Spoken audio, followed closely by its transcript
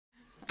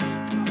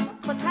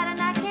ko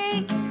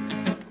Taranaki,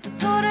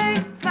 toru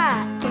wha,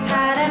 ko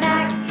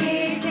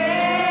Taranaki te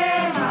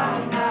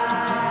maunga,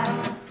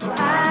 ko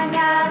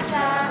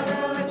angata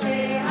ua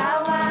te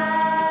awa.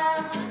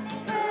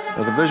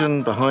 Now, the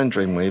vision behind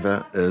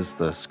Dreamweaver is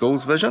the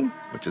school's vision,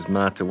 which is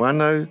Mā te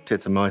wano, te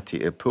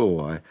tamaiti e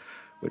puawai,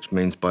 which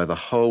means by the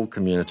whole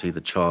community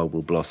the child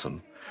will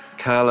blossom.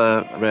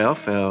 Carla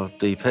Ralph, our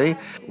DP,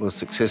 was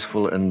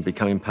successful in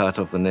becoming part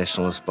of the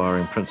National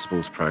Aspiring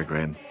Principals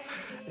program.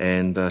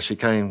 And she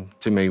came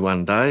to me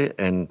one day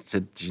and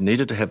said she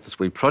needed to have this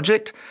wee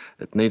project.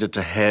 It needed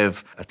to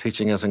have a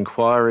teaching as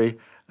inquiry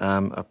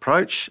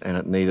approach, and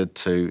it needed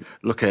to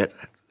look at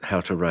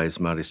how to raise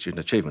Māori student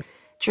achievement.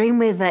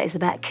 Dreamweaver is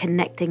about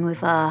connecting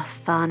with our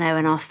whānau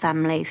and our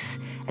families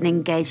and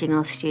engaging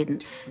our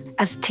students.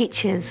 As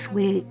teachers,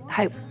 we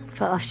hope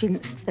for our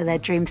students for their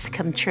dreams to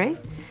come true.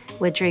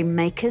 We're dream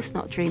makers,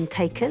 not dream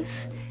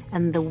takers.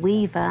 And the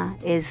weaver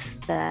is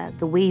the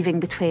weaving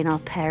between our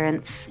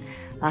parents,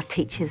 our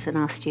teachers and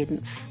our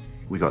students.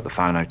 We got the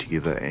whānau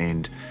together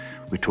and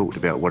we talked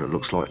about what it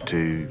looks like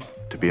to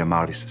be a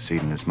Māori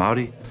succeeding as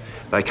Māori.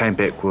 They came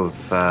back with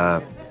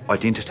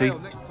identity,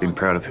 being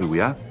proud of who we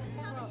are,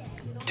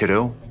 te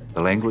reo,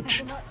 the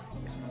language,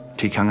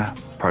 tikanga,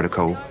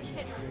 protocol,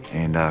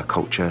 and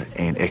culture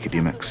and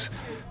academics.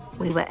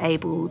 We were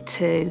able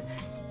to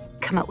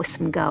come up with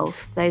some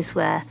goals. Those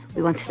were,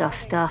 we wanted our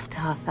staff to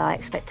have high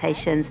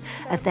expectations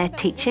of their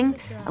teaching,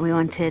 and we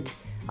wanted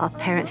our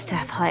parents to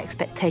have high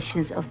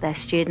expectations of their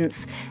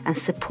students and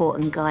support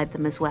and guide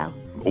them as well.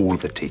 All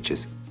of the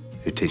teachers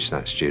who teach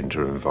that student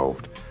are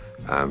involved,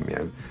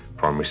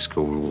 primary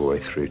school all the way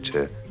through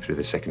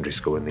the secondary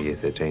school in the year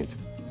 13s.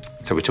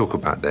 So we talk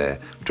about their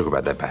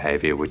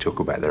behaviour, we talk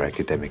about their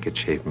academic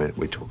achievement,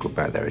 we talk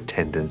about their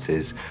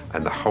attendances,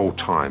 and the whole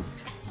time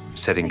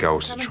setting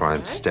goals to try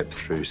and step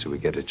through so we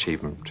get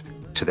achievement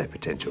to their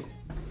potential.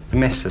 The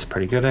maths is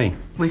pretty good, eh?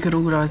 We could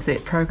organise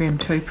that program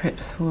too,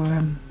 perhaps for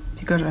if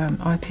you've got an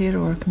iPad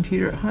or a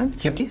computer at home.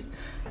 Yep. Yes.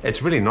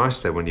 It's really nice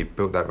though when you've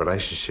built that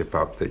relationship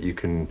up that you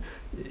can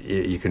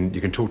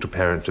talk to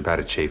parents about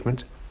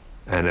achievement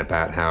and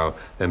about how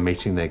they're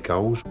meeting their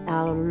goals.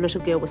 Our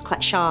little girl was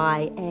quite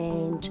shy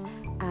and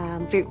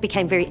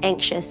became very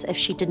anxious if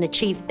she didn't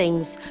achieve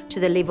things to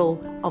the level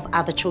of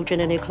other children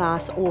in her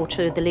class or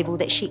to the level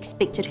that she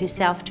expected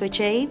herself to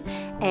achieve.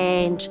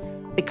 And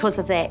because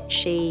of that,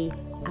 she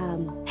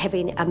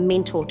having a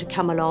mentor to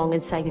come along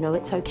and say,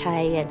 it's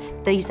okay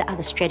and these are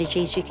other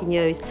strategies you can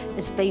use,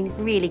 has been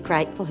really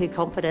great for her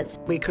confidence.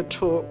 We could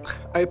talk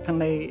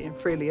openly and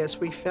freely as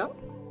we felt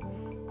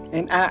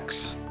and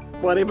ask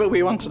whatever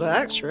we wanted to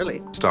ask,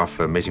 really. Staff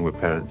are meeting with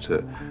parents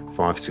at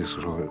 5, 6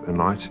 o'clock at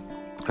night.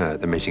 They're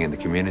meeting in the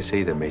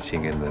community, they're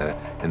meeting in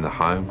the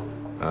home,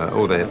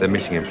 or they're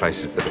meeting in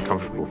places that are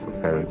comfortable for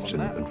parents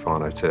and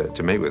whānau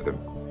to meet with them.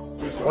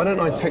 Why don't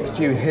I text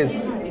you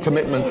his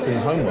commitments and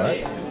homework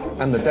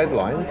and the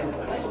deadlines,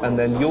 and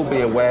then you'll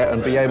be aware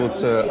and be able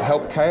to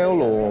help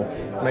Kale or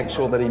make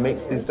sure that he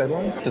meets these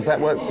deadlines? Does that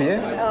work for you?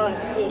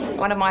 Yes.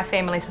 One of my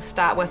families to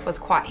start with was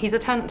quite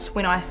hesitant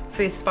when I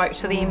first spoke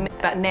to them,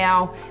 but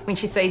now when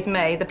she sees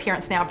me, the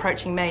parents now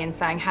approaching me and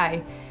saying,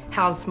 hey,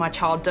 how's my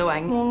child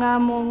doing?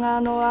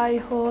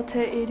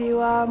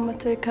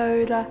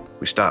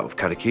 We start with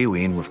karakia,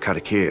 we end with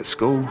karakia at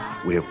school.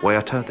 We have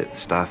waiata that the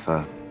staff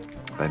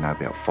they know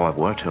about 5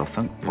 waiata, I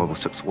think, 5 or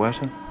 6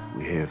 waiata.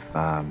 We have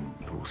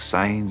little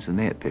sayings and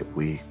that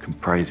we can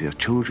praise our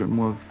children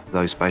with,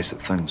 those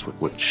basic things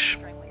which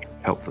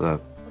help the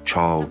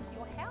child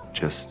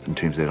just in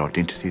terms of that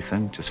identity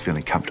thing, just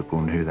feeling comfortable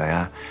in who they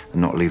are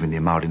and not leaving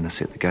their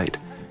Māoriness at the gate.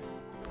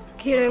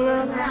 Ki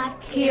runga,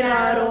 ki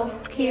raro,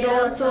 ki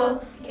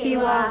roto, ki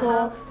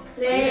waho,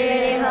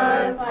 re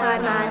ho,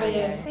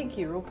 panari. Thank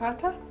you,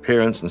 Ropata.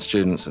 Parents and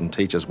students and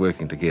teachers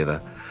working together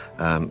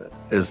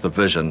is the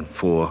vision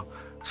for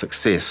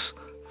success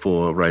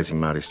for raising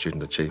Māori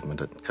student achievement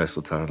at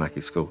Coastal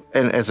Taranaki School.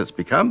 And as it's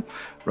become,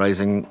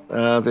 raising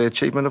the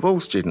achievement of all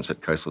students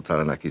at Coastal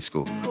Taranaki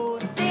School.